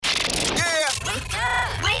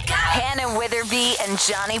and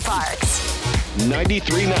Johnny Parks.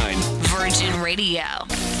 93.9 Virgin Radio.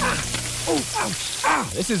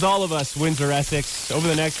 This is all of us, Windsor, Essex. Over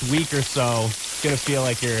the next week or so, it's going to feel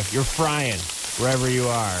like you're frying wherever you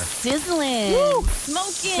are. Sizzling. Woo.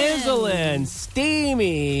 Smoking. Sizzling.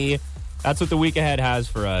 Steamy. That's what the week ahead has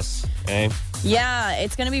for us. Okay? Yeah,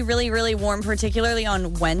 it's going to be really, really warm, particularly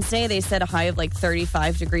on Wednesday. They said a high of like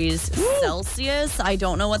 35 degrees Celsius. I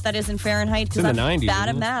don't know what that is in Fahrenheit because I'm 90s, bad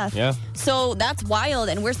at math. Yeah. So that's wild.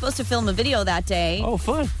 And we're supposed to film a video that day. Oh,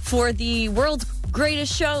 fun. For the world's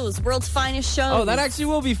greatest shows, world's finest shows. Oh, that actually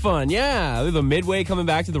will be fun. Yeah. The Midway coming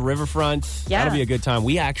back to the riverfront. Yeah. That'll be a good time.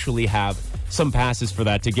 We actually have some passes for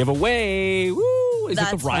that to give away. Woo! Is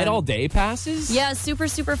it the Ride All Day passes? Yeah, super,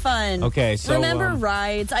 super fun. Okay, so... Remember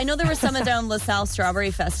rides? I know there was some down LaSalle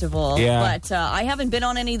Strawberry Festival. Yeah. But I haven't been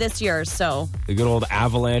on any this year, so... The good old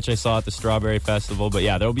avalanche I saw at the Strawberry Festival. But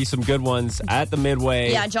yeah, there'll be some good ones at the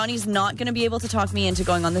Midway. Yeah, Johnny's not going to be able to talk me into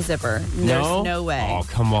going on the Zipper. There's no way. Oh,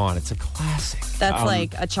 come on. It's a classic. That's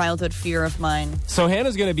like a childhood fear of mine. So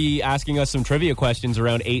Hannah's going to be asking us some trivia questions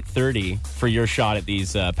around 8:30 for your shot at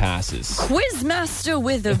these passes. Quizmaster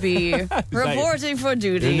Witherby, reporting for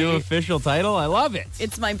duty. Your new official title? I love it.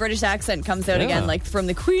 It's my British accent comes out again, like from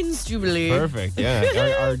the Queen's Jubilee. Perfect,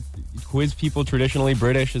 yeah. Are quiz people traditionally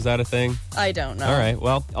British? Is that a thing? I don't know. All right.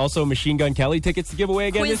 Well, also Machine Gun Kelly tickets to give away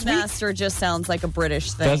again this week. Quizmaster just sounds like a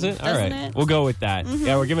British thing. Does it? All right. It? We'll go with that. Mm-hmm.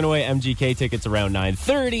 Yeah, we're giving away MGK tickets around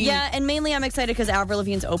 9:30. Yeah, and mainly I'm excited because Avril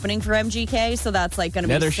Lavigne's opening for MGK, so that's like going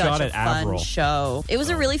to be such a fun show. It was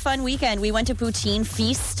a really fun weekend. We went to Poutine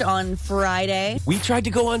Feast on Friday. We tried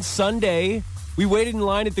to go on Sunday. We waited in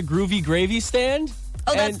line at the Groovy Gravy stand.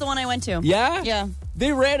 Oh, that's the one I went to. Yeah? Yeah.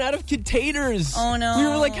 They ran out of containers. Oh, no. We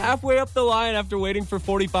were like halfway up the line after waiting for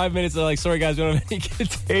 45 minutes. They're like, sorry, guys, we don't have any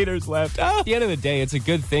containers left. At the end of the day, it's a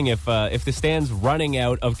good thing if the stand's running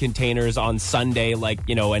out of containers on Sunday, like,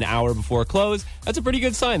 an hour before close. That's a pretty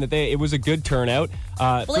good sign that it was a good turnout.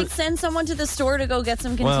 Send someone to the store to go get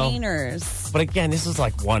some containers. Well, but again, this is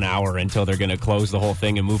like 1 hour until they're going to close the whole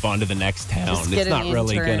thing and move on to the next town. It's not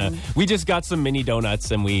really going to... We just got some mini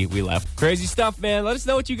donuts and we left. Crazy stuff, man. Let us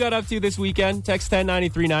know what you got up to this weekend. Text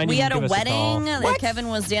 1093.9. We had a wedding. Kevin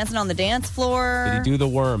was dancing on the dance floor. Did he do the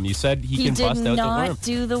worm? You said he can bust out the worm. He did not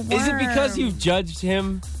do the worm. Is it because you've judged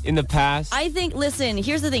him in the past? I think, listen,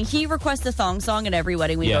 here's the thing. He requests the thong song at every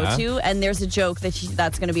wedding we go to, and there's a joke that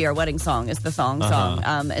that's going to be our wedding song, is the thong song.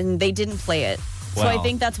 And they didn't play it. So I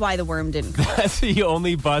think that's why the worm didn't come. So he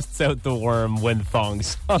only busts out the worm when thong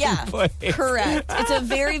song plays. Correct. It's a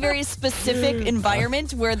very, very specific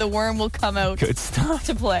environment where the worm will come out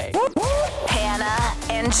to play. Hannah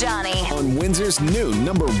and Johnny. On Windsor's new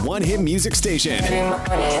 #1 hit music station.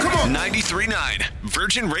 93.9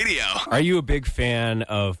 Virgin Radio. Are you a big fan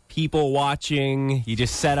of people watching? You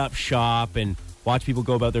just set up shop and watch people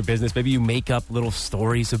go about their business. Maybe you make up little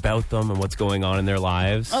stories about them and what's going on in their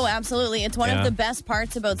lives. Oh, absolutely. It's one of the best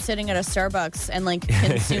parts about sitting at a Starbucks and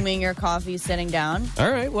consuming your coffee sitting down. All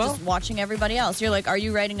right, well. Just watching everybody else. You're like, are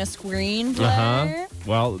you writing a screenplay?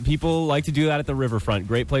 Well, people like to do that at the riverfront.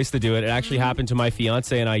 Great place to do it. It actually happened to my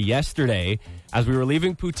fiance and I yesterday as we were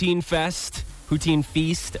leaving Poutine Feast.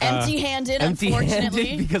 Empty-handed,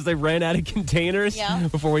 unfortunately. Because they ran out of containers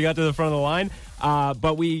before we got to the front of the line.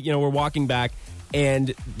 But we, were walking back,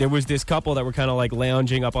 and there was this couple that were kind of like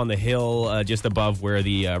lounging up on the hill just above where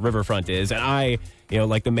the riverfront is. And I,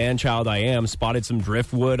 like the man-child I am, spotted some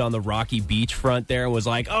driftwood on the rocky beachfront there and was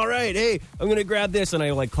like, all right, hey, I'm going to grab this. And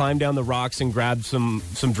I climbed down the rocks and grabbed some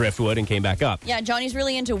driftwood and came back up. Yeah, Johnny's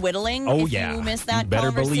really into whittling. Oh, if you missed that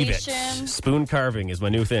better conversation. Believe it. Spoon carving is my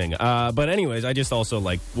new thing. But anyways, I just also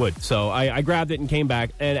like wood. So I grabbed it and came back.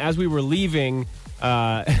 And as we were leaving,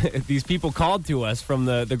 these people called to us from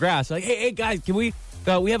the grass. Like, hey, guys, can we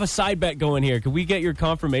have a side bet going here. Can we get your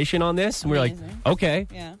confirmation on this? And we were like, okay,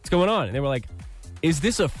 what's going on? And they were like, is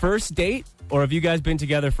this a first date or have you guys been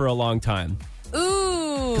together for a long time?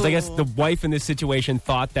 Ooh. Because I guess the wife in this situation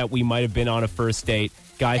thought that we might have been on a first date.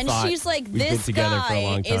 And she's like, this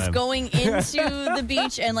guy is going into the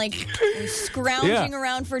beach and scrounging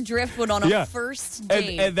around for driftwood on a first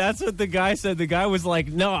date. And that's what the guy said. The guy was like,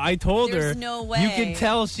 no, I told her. There's no way. You can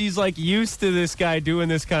tell she's used to this guy doing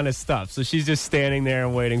this kind of stuff. So she's just standing there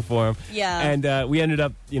and waiting for him. Yeah. And we ended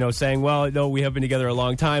up, saying, well, no, we have been together a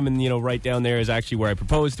long time. And, right down there is actually where I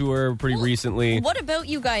proposed to her pretty recently. What about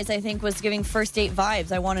you guys, I think, was giving first date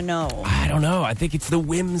vibes? I want to know. I don't know. I think it's the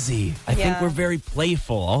whimsy. I think we're very playful.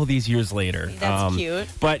 beautiful all these years later. That's cute.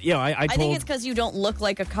 But, I told... I think it's because you don't look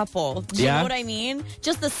like a couple. Do you know what I mean?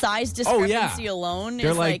 Just the size discrepancy alone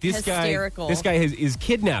is like hysterical. This guy is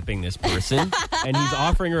kidnapping this person, and he's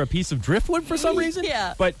offering her a piece of driftwood for some reason.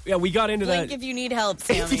 Yeah. But we got into Blink that. if you need help,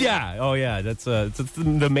 Sammy. Yeah. Oh, yeah. That's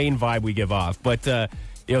the main vibe we give off. But I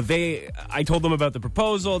told them about the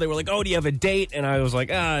proposal. They were like, "Oh, do you have a date?" And I was like,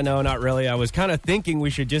 no, not really. I was kind of thinking we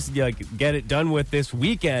should just get it done with this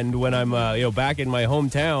weekend when I'm back in my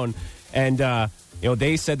hometown. And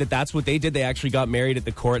they said that's what they did. They actually got married at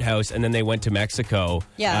the courthouse, and then they went to Mexico.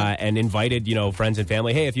 Yeah. And invited friends and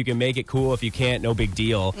family. Hey, if you can make it, cool. If you can't, no big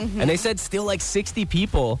deal. Mm-hmm. And they said still like 60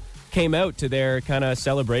 people came out to their kind of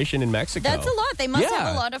celebration in Mexico. That's a lot. They must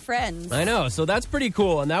have a lot of friends. I know. So that's pretty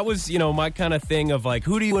cool. And that was, my kind of thing of like,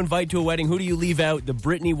 who do you invite to a wedding? Who do you leave out? The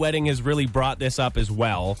Britney wedding has really brought this up as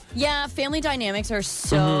well. Yeah, family dynamics are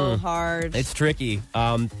so hard. It's tricky.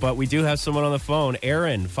 But we do have someone on the phone.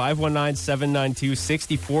 Aaron,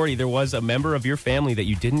 519-792-6040. There was a member of your family that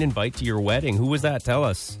you didn't invite to your wedding. Who was that? Tell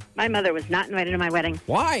us. My mother was not invited to my wedding.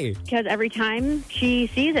 Why? Because every time she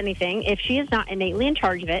sees anything, if she is not innately in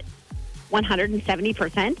charge of it,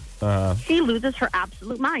 170%, she loses her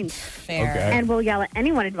absolute mind. Fair. Okay. And will yell at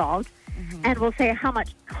anyone involved and will say how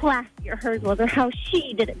much classier hers was or how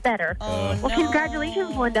she did it better. Well,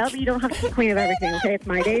 congratulations, Linda, but you don't have to be queen of everything, okay? It's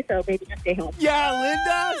my day, so maybe just stay home. Yeah,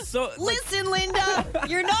 Linda. So listen, Linda,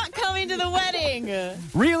 you're not coming to the wedding.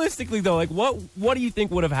 Realistically, though, like what do you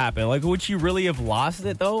think would have happened? Like, would she really have lost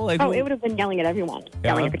it, though? Like, it would have been yelling at everyone.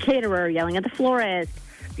 Yeah. Yelling at the caterer, yelling at the florist.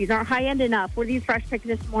 These aren't high-end enough. Were these fresh picked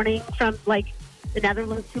this morning from, the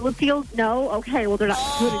Netherlands tulip fields? No? Okay, well, they're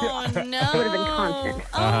not. No. It would have been constant.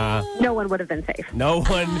 No one would have been safe. No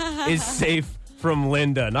one is safe from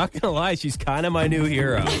Linda. Not going to lie, she's kind of my new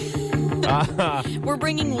hero. We're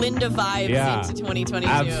bringing Linda vibes into 2022.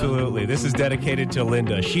 Absolutely. This is dedicated to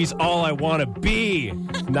Linda. She's all I want to be.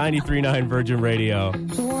 93.9 Virgin Radio.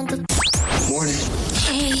 Morning.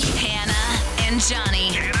 Hannah and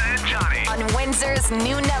Johnny. On Windsor's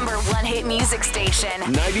new number one hit music station.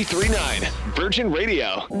 93.9 Virgin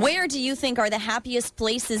Radio. Where do you think are the happiest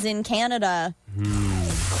places in Canada?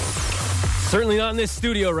 Certainly not in this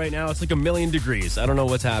studio right now. It's like 1,000,000 degrees. I don't know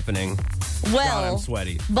what's happening. Well, God, I'm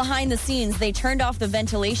sweaty. Behind the scenes, they turned off the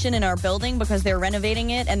ventilation in our building because they're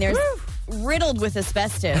renovating it, and there's riddled with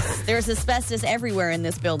asbestos. There's asbestos everywhere in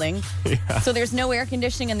this building. Yeah. So there's no air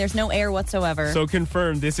conditioning and there's no air whatsoever. So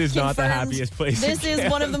confirmed, this is not the happiest place. This is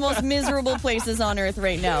one of the most miserable places on earth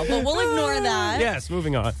right now. But we'll ignore that. Yes,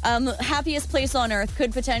 moving on. Happiest place on earth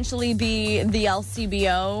could potentially be the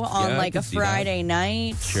LCBO on a Friday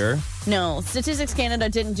night. Sure. No, Statistics Canada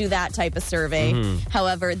didn't do that type of survey.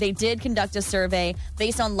 However, they did conduct a survey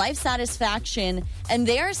based on life satisfaction, and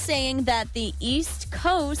they are saying that the East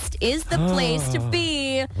Coast is the place to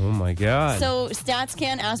be. Oh, my God. So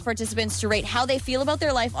StatsCan asked participants to rate how they feel about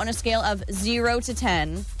their life on a scale of 0 to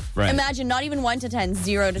 10. Right. Imagine not even 1 to 10,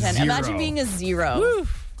 0 to 10. 0. Imagine being a 0. Woo.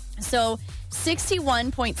 So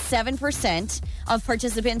 61.7% of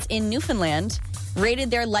participants in Newfoundland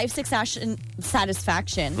rated their life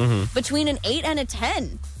satisfaction between an 8 and a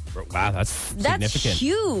 10. Wow, that's significant.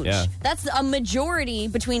 Huge. Yeah. That's a majority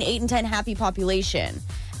between 8 and 10 happy population.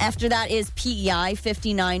 After that is PEI,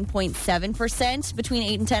 59.7% between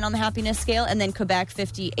 8 and 10 on the happiness scale, and then Quebec,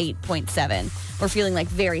 58.7%. We're feeling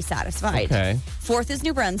very satisfied. Okay. Fourth is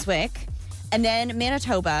New Brunswick, and then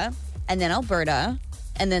Manitoba, and then Alberta,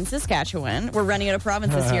 and then Saskatchewan. We're running out of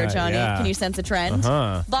provinces here, Johnny. Yeah. Can you sense a trend?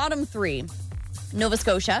 Bottom three. Nova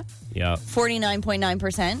Scotia,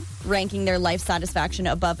 49.9%, ranking their life satisfaction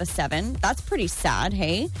above a 7. That's pretty sad,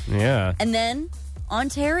 hey? Yeah. And then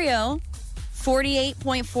Ontario,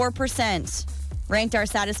 48.4%, ranked our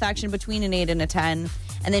satisfaction between an 8 and a 10.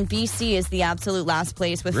 And then BC is the absolute last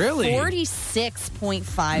place with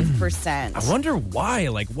 46.5%. I wonder why.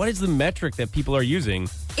 What is the metric that people are using?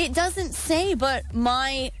 It doesn't say, but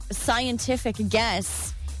my scientific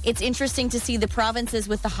guess, it's interesting to see the provinces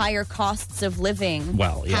with the higher costs of living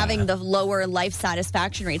having the lower life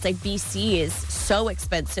satisfaction rates. BC is so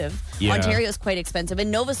expensive. Yeah. Ontario is quite expensive. And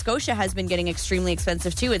Nova Scotia has been getting extremely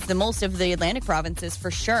expensive, too. It's the most of the Atlantic provinces, for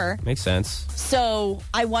sure. Makes sense. So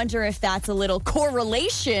I wonder if that's a little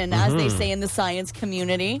correlation, as they say in the science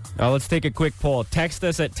community. Now let's take a quick poll. Text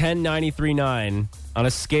us at 10939. On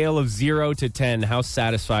a scale of 0 to 10, how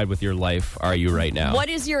satisfied with your life are you right now? What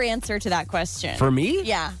is your answer to that question? For me?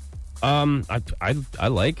 Yeah. I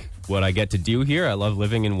like what I get to do here. I love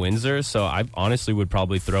living in Windsor, so I honestly would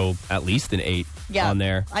probably throw at least an 8 on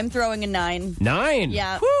there. I'm throwing a 9. 9?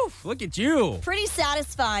 Yeah. Whew, look at you. Pretty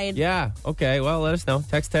satisfied. Yeah. Okay. Well, let us know.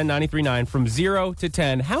 Text 10-93-9 from 0 to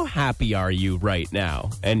 10. How happy are you right now?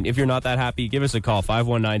 And if you're not that happy, give us a call,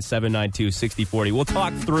 519-792-6040. We'll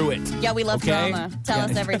talk through it. Yeah, we love drama. Tell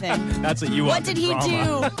us everything. That's what you want. What did he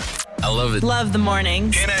do? I love it. Love the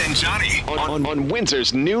mornings. Hannah and Johnny on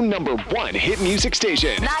Windsor's new number 1 hit music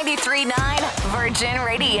station. 93.9 Virgin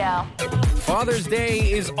Radio. Father's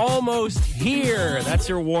Day is almost here. That's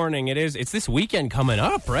your warning. It's this weekend coming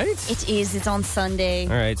up, right? It is. It's on Sunday.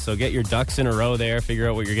 All right, so get your ducks in a row there. Figure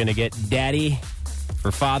out what you're going to get Daddy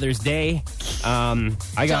for Father's Day.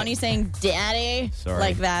 Johnny saying daddy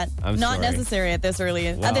like that. I'm not sorry. necessary at this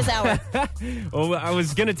at this hour. Well, I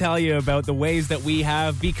was going to tell you about the ways that we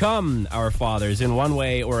have become our fathers in one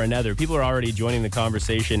way or another. People are already joining the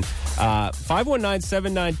conversation.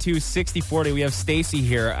 519-792-6040. We have Stacy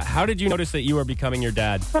here. How did you notice that you are becoming your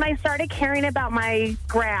dad? When I started caring about my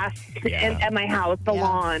grass at my house, the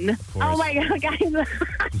lawn. Oh my God, guys.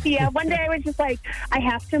 Yeah, one day I was just like, I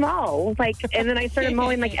have to mow. And then I started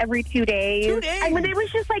mowing every 2 days. 2 days? I mean, it was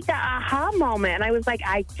just like the aha moment. And I was like,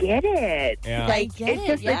 I get it. Yeah. I get it.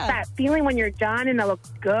 It's that feeling when you're done and it looks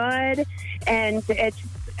good. And it's,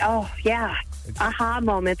 aha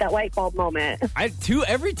moment, that light bulb moment.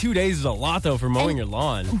 Every 2 days is a lot, though, for mowing your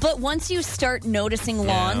lawn. But once you start noticing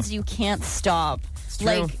lawns, you can't stop.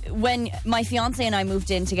 Like, when my fiance and I moved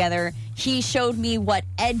in together, he showed me what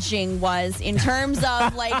edging was in terms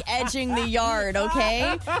of, edging the yard,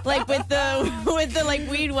 okay? With the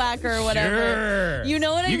weed whacker or whatever. Sure. You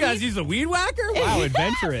know what I mean? You guys use a weed whacker? Wow,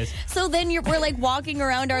 adventurous. So then we're, walking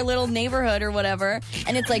around our little neighborhood or whatever,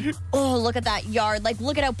 and it's like, oh, look at that yard.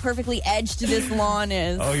 Look at how perfectly edged this lawn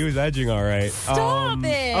is. Oh, he was edging all right. Stop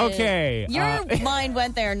it. Okay. Your mind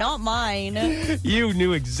went there, not mine. You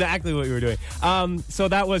knew exactly what you were doing. So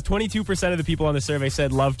that was 22% of the people on the survey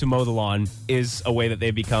said love to mow the lawn is a way that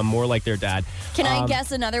they've become more like their dad. Can I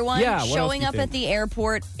guess another one? Yeah. Showing up at the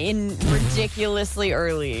airport in ridiculously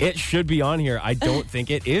early. It should be on here. I don't think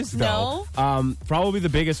it is, though. No? Probably the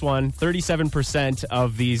biggest one. 37%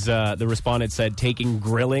 of these, the respondents said taking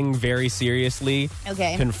grilling very seriously.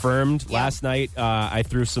 Okay. Confirmed. Yeah. Last night, I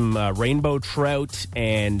threw some rainbow trout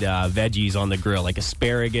and veggies on the grill, like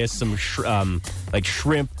asparagus, some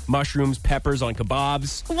shrimp, mushrooms, peppers on kebabs.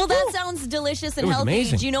 Well, that sounds delicious and It was healthy.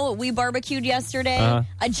 amazing. Do you know what we barbecued yesterday? A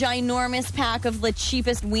ginormous pack of the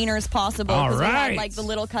cheapest wieners possible. All We right. had the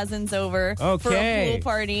little cousins over for Okay. a pool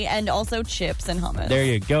party, and also chips and hummus. There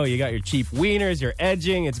you go. You got your cheap wieners, your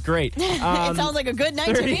edging. It's great. It sounds like a good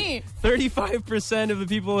night to me. 35% of the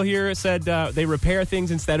people here said they repair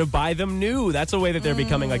things instead of buy them new. That's a way that they're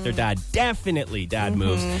becoming like their dad. Definitely dad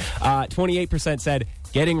moves. 28% said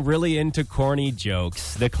getting really into corny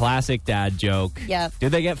jokes. The classic dad joke. Yep.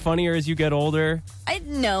 Did they get funnier as you get older?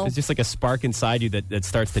 No. It's just like a spark inside you that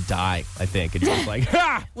starts to die, I think. And you're just like,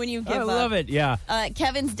 ha! When you give I up. love it, yeah.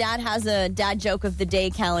 Kevin's dad has a dad joke of the day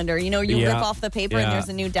calendar. You know, you Yeah. rip off the paper and Yeah. there's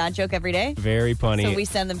a new dad joke every day. Very funny. So we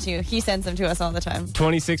send them to you. He sends them to us all the time.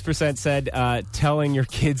 26% said telling your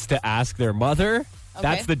kids to ask their mother.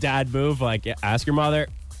 That's the dad move. Ask your mother.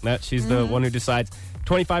 She's the one who decides.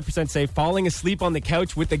 25% say falling asleep on the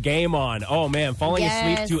couch with the game on. Oh, man. Falling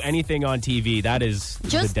asleep to anything on TV. That is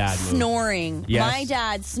Just the dad move. snoring. Yes. My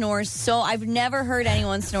dad snores so... I've never heard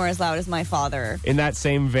anyone snore as loud as my father. In that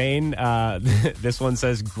same vein, this one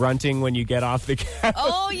says grunting when you get off the couch.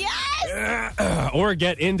 Oh, yes! Or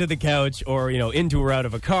get into the couch or, into or out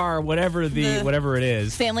of a car, whatever it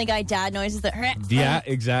is. Family Guy dad noises that... Yeah,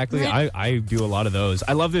 exactly. I do a lot of those.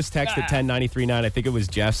 I love this text at 1093.9. I think it was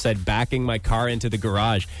Jeff said backing my car into the garage.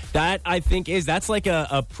 That I think that's like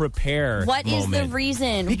a prepare What is moment. the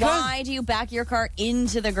reason? Because why do you back your car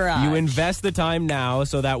into the garage? You invest the time now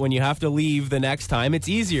so that when you have to leave the next time, it's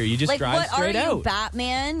easier. You just drive straight out. What are you,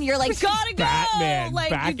 Batman? You're like, gotta go! Batman,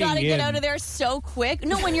 you gotta get out of there so quick.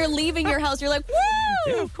 No, when you're leaving your house, you're like,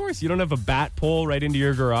 woo! Yeah, of course. You don't have a bat pole right into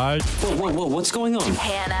your garage. Whoa, what's going on?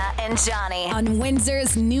 Hannah and Johnny on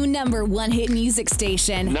Windsor's new number 1 hit music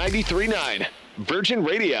station. 93.9 Virgin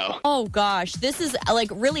Radio. Oh gosh, this is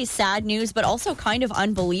really sad news, but also kind of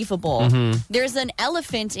unbelievable. There's an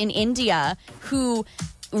elephant in India who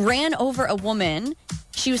ran over a woman.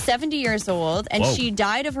 She was 70 years old, and she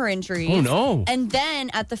died of her injuries. Oh, no. And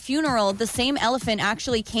then at the funeral, the same elephant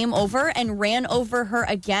actually came over and ran over her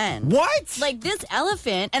again. What? This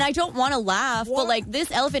elephant, and I don't want to laugh, but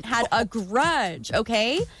this elephant had a grudge,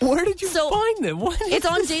 okay? Where did you find them? What is It's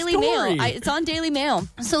on this Daily story? Mail. It's on Daily Mail.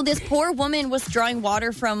 So this poor woman was drawing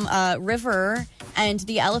water from a river and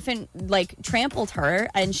the elephant trampled her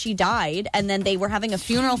and she died, and then they were having a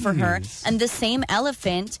funeral for her, and the same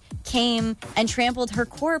elephant came and trampled her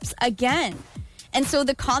corpse again. And so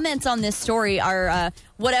the comments on this story are,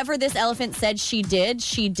 whatever this elephant said she did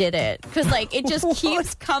it. Because, it just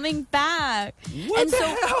keeps coming back. What the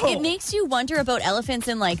hell? It makes you wonder about elephants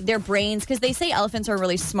and, their brains, because they say elephants are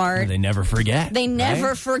really smart. They never forget. They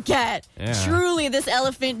never forget. Yeah. Truly, this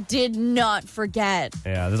elephant did not forget.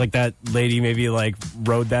 Yeah, there's that lady maybe,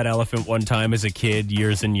 rode that elephant one time as a kid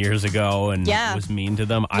years and years ago and was mean to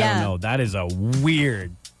them. I don't know. That is a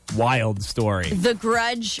weird, wild story. The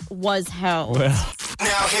grudge was held. Well.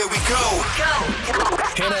 Now here we go.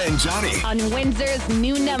 Hannah and Johnny. On Windsor's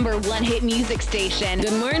new number 1 hit music station.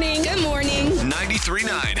 Good morning. Good morning.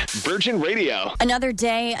 93.9 Virgin Radio. Another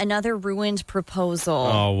day, another ruined proposal.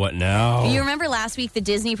 Oh, what now? You remember last week the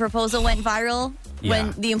Disney proposal went viral?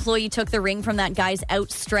 When the employee took the ring from that guy's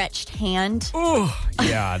outstretched hand. Oh,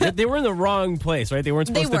 yeah. They were in the wrong place, right? They weren't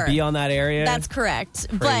supposed to be on that area. That's correct.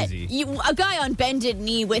 Crazy. But a guy on bended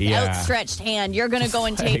knee with outstretched hand, you're going to go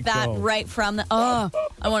and take that right from the... Oh,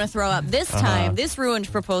 I want to throw up. This time, this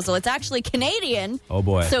ruined proposal, it's actually Canadian. Oh,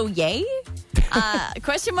 boy. So, yay?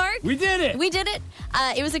 Question mark? We did it. We did it.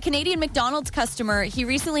 It was a Canadian McDonald's customer. He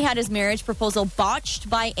recently had his marriage proposal botched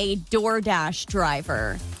by a DoorDash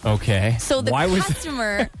driver. Okay. So the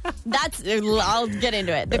customer, I'll get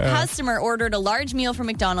into it. The customer ordered a large meal from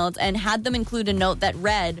McDonald's and had them include a note that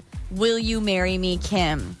read, "Will you marry me,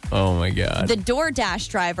 Kim?" Oh, my God. The DoorDash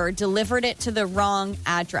driver delivered it to the wrong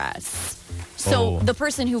address. So the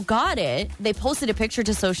person who got it, they posted a picture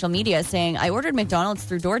to social media saying, "I ordered McDonald's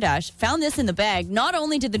through DoorDash, found this in the bag. Not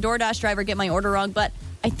only did the DoorDash driver get my order wrong, but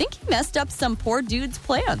I think he messed up some poor dude's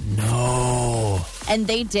plan." No. And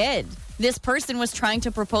they did. This person was trying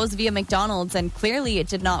to propose via McDonald's, and clearly it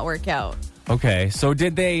did not work out. Okay, so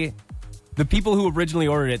did they... The people who originally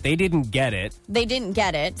ordered it, they didn't get it. They didn't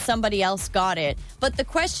get it. Somebody else got it. But the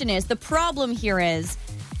question is, the problem here is,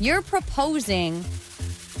 you're proposing...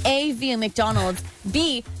 A, via McDonald's.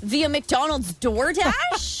 B, via McDonald's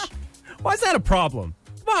DoorDash? Why is that a problem?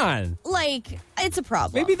 Come on. It's a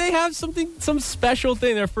problem. Maybe they have some special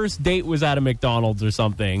thing. Their first date was at a McDonald's or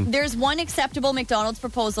something. There's one acceptable McDonald's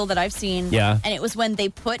proposal that I've seen. Yeah. And it was when they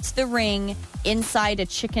put the ring inside a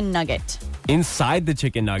chicken nugget. Inside the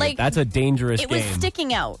chicken nugget? That's a dangerous game. It was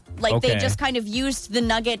sticking out. They just kind of used the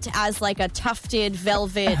nugget as a tufted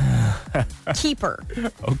velvet keeper.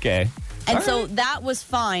 Okay. And so that was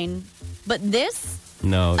fine. But this...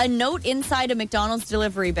 No. A note inside a McDonald's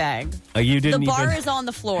delivery bag. You didn't The bar is on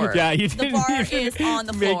the floor. Yeah, you didn't The bar is on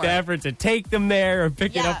the floor. Make the effort to take them there or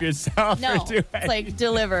pick it up yourself. No, or do it's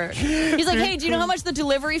deliver. He's like, "Hey, do you know how much the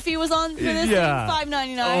delivery fee was on for this? Yeah.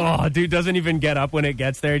 $5.99. Oh, dude doesn't even get up when it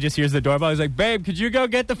gets there. He just hears the doorbell. He's like, "Babe, could you go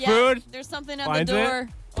get the food?" There's something at Finds the door. It.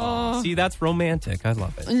 Oh. See, that's romantic. I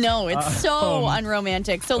love it. No, it's so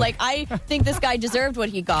unromantic. So, I think this guy deserved what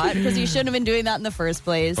he got because he shouldn't have been doing that in the first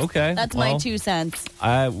place. Okay. That's my 2 cents.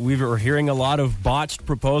 We were hearing a lot of botched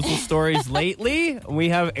proposal stories lately. We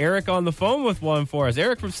have Eric on the phone with one for us.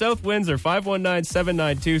 Eric from South Windsor,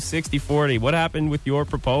 519-792-6040. What happened with your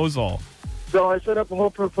proposal? So I set up a whole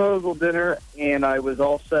proposal dinner, and I was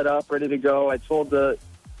all set up, ready to go. I told the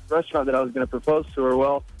restaurant that I was going to propose to her.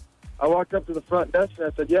 Well, I walked up to the front desk and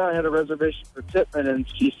I said, "Yeah, I had a reservation for Tippmann." And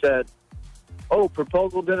she said, "Oh,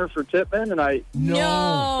 proposal dinner for Tippmann?" And I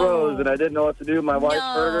froze, and I didn't know what to do. My wife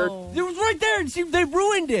heard her. It was right there. See, they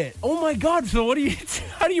ruined it. Oh, my God. So how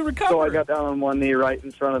do you recover? So I got down on one knee right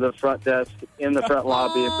in front of the front desk in the front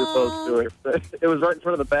lobby and proposed to her. It was right in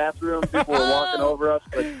front of the bathroom. People were walking over us,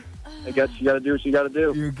 but I guess you got to do what you got to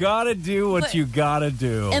do. You got to do what you got to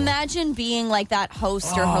do. Imagine being that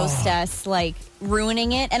host or hostess,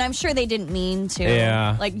 ruining it. And I'm sure they didn't mean to.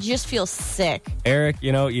 Yeah. You just feel sick. Eric,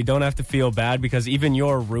 you don't have to feel bad because even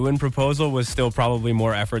your ruined proposal was still probably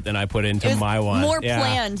more effort than I put into my one. More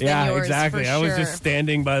planned than yours. Yeah, exactly. I was just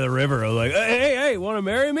standing by the river. I was like, hey, want to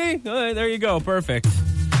marry me? There you go. Perfect.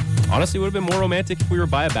 Honestly, it would have been more romantic if we were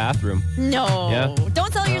by a bathroom. No. Yeah?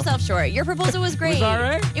 Don't sell yourself short. Your proposal was great. It was all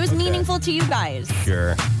right? It was meaningful to you guys.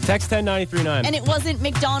 Sure. Text 10939. And it wasn't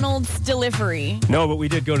McDonald's delivery. No, but we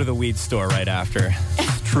did go to the weed store right after.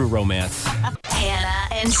 True romance. Hannah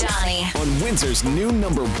and Johnny. On Windsor's new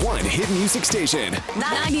number 1 hit music station.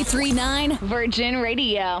 93.9 Virgin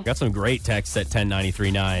Radio. Got some great texts at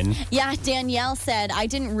 10939. Yeah, Danielle said, "I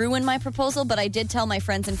didn't ruin my proposal, but I did tell my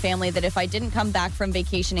friends and family that if I didn't come back from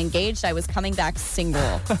vacation engaged, I was coming back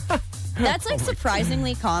single." That's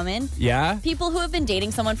surprisingly common. Yeah? People who have been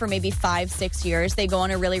dating someone for maybe 5-6 years, they go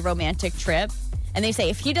on a really romantic trip. and they say,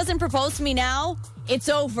 if he doesn't propose to me now, it's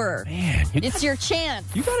over. Man, it's your chance.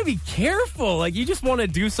 You got to be careful. Like, you just want to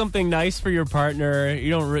do something nice for your partner.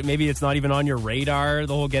 You don't. Maybe it's not even on your radar,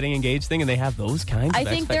 the whole getting engaged thing, and they have those kinds of expectations.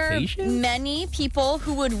 I think there are many people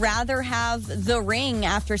who would rather have the ring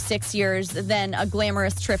after 6 years than a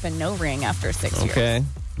glamorous trip and no ring after 6 years. Okay.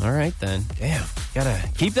 All right, then. Damn. Gotta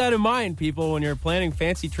keep that in mind, people, when you're planning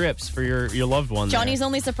fancy trips for your loved one. Johnny's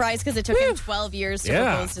only surprised because it took him 12 years to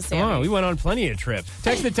propose to Sammy. Come on, we went on plenty of trips.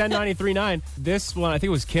 Text at 10939. This one, I think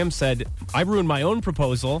it was Kim, said, I ruined my own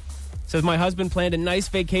proposal. Says, my husband planned a nice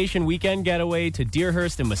vacation weekend getaway to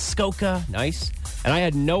Deerhurst and Muskoka. Nice. And I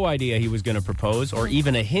had no idea he was going to propose or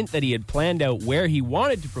even a hint that he had planned out where he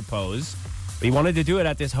wanted to propose. But he wanted to do it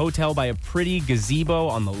at this hotel by a pretty gazebo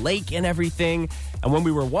on the lake and everything. And when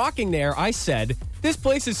we were walking there, I said, this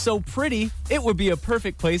place is so pretty, it would be a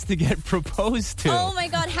perfect place to get proposed to. Oh my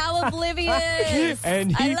God, how oblivious. I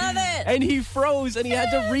love it. And he froze and he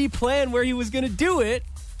had to replan where he was going to do it.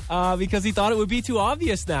 Because he thought it would be too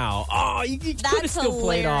obvious now. Oh, you could have still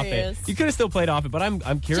played off it. You could have still played off it, but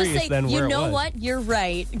I'm curious then where it was. You know what? You're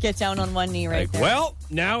right. Get down on one knee right there. Well,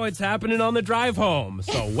 now it's happening on the drive home.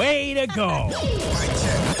 So way to go.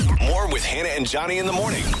 More with Hannah and Johnny in the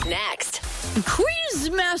morning. Next.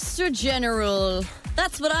 Quizmaster General.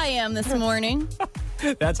 That's what I am this morning.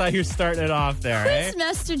 That's how you're starting it off there,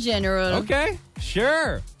 Quizmaster General. Okay,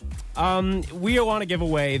 sure. We want to give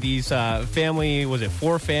away these four family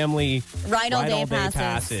Ride All Day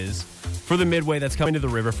passes for the Midway that's coming to the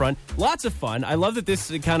riverfront. Lots of fun. I love that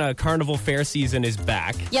this kind of carnival fair season is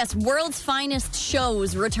back. Yes, World's Finest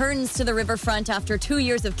Shows returns to the riverfront after 2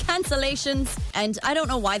 years of cancellations. And I don't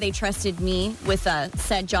know why they trusted me with a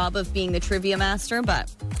said job of being the trivia master, but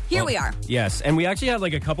here we are. Yes, and we actually had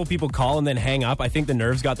like a couple people call and then hang up. I think the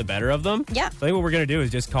nerves got the better of them. Yeah. So I think what we're going to do is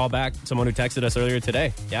just call back someone who texted us earlier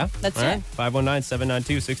today. Yeah? That's it.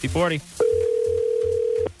 519-792-6040.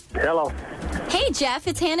 Hello. Hey, Jeff,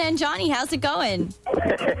 it's Hannah and Johnny. How's it going?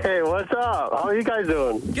 Hey, what's up? How are you guys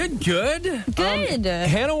doing? Good.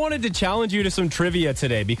 Hannah wanted to challenge you to some trivia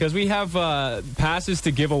today because we have passes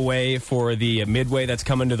to give away for the Midway that's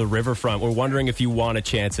coming to the riverfront. We're wondering if you want a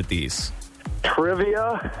chance at these.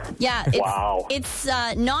 Trivia? Yeah. It's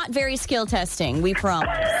not very skill testing, we promise.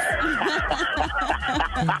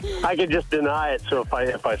 I can just deny it, so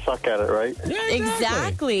if I suck at it, right? Yeah,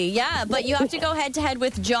 exactly. Yeah, but you have to go head-to-head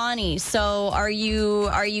with Johnny. So are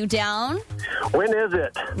you down? When is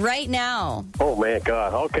it? Right now. Oh, man,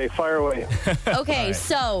 God. Okay, fire away. Okay, right.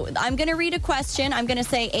 So I'm going to read a question. I'm going to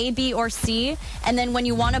say A, B, or C, and then when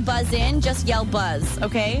you want to buzz in, just yell buzz,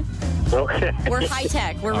 okay? Okay. We're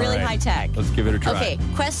high-tech. We're really high-tech. Let's give it a try. Okay,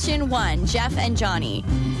 question 1, Jeff and Johnny.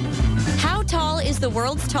 How tall is the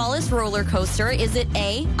world's tallest roller coaster? Is it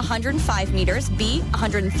A, 105 meters, B,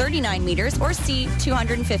 139 meters, or C,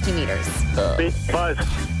 250 meters? B, buzz.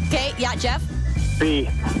 Okay, yeah, Jeff? B.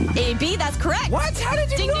 A, B, that's correct. What? How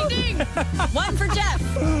did you know? Ding, ding, ding. One for Jeff.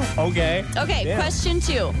 Okay. Okay, yeah. Question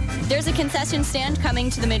 2. There's a concession stand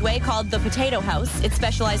coming to the Midway called the Potato House. It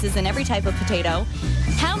specializes in every type of potato.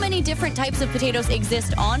 How many different types of potatoes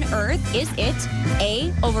exist on Earth? Is it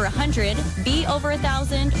A, over 100, B, over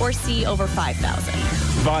 1,000, or C, over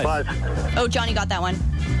 5,000? Buzz. Oh, Johnny got that one.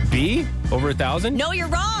 B, over 1,000? No, you're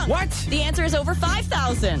wrong. What? The answer is over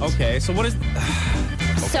 5,000. Okay, so what is...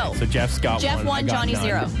 So Jeff's got Jeff one. won, Johnny none.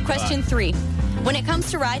 0. Question 3. When it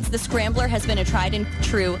comes to rides, the Scrambler has been a tried and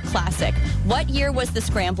true classic. What year was the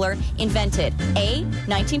Scrambler invented? A,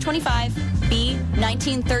 1925, B,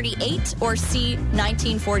 1938, or C,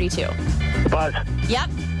 1942? Buzz. Yep.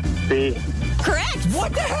 B. Correct.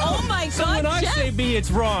 What the hell? Oh my So God, when I Jeff. say B,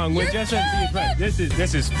 it's wrong. When You're Jeff says B, it's right.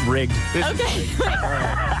 This is rigged. Okay. Wait.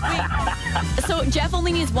 So Jeff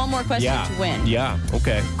only needs one more question to win. Yeah.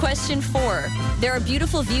 Okay. Question 4. There are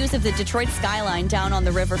beautiful views of the Detroit skyline down on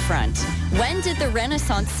the riverfront. When did the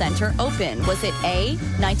Renaissance Center open? Was it A,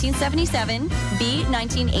 1977, B,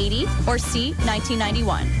 1980, or C,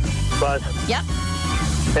 1991? Buzz. Yep.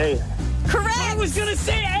 A. Correct. I was gonna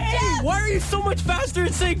say A. Jeff. Why are you so much faster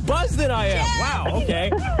at saying buzz than I am? Jeff. Wow.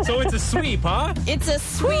 Okay. So it's a sweep, huh? It's a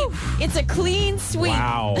sweep. It's a clean sweep.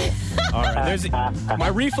 Wow. All right. My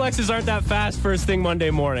reflexes aren't that fast first thing Monday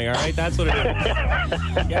morning. All right. That's what it is.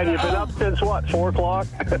 And you've been up since what? 4 o'clock?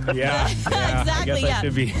 Yeah. Exactly. I guess I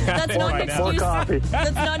should be. That's not an More excuse. coffee.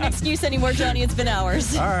 That's not an excuse anymore, Johnny. It's been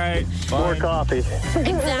hours. All right. More coffee.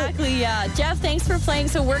 Exactly, yeah. Jeff, thanks for playing.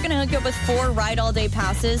 So we're going to hook you up with 4 ride-all-day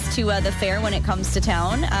passes to the fair when it comes to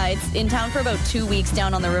town. It's in town for about 2 weeks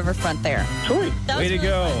down on the riverfront there. Sweet. Way to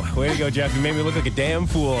go. Way to go, Jeff. You made me look like a damn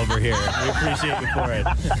fool over here. We appreciate you for it.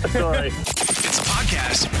 Sorry. It's a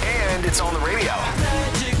podcast and it's on the radio.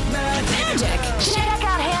 Magic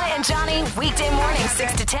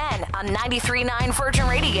 10 on 93.9 Virgin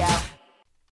Radio.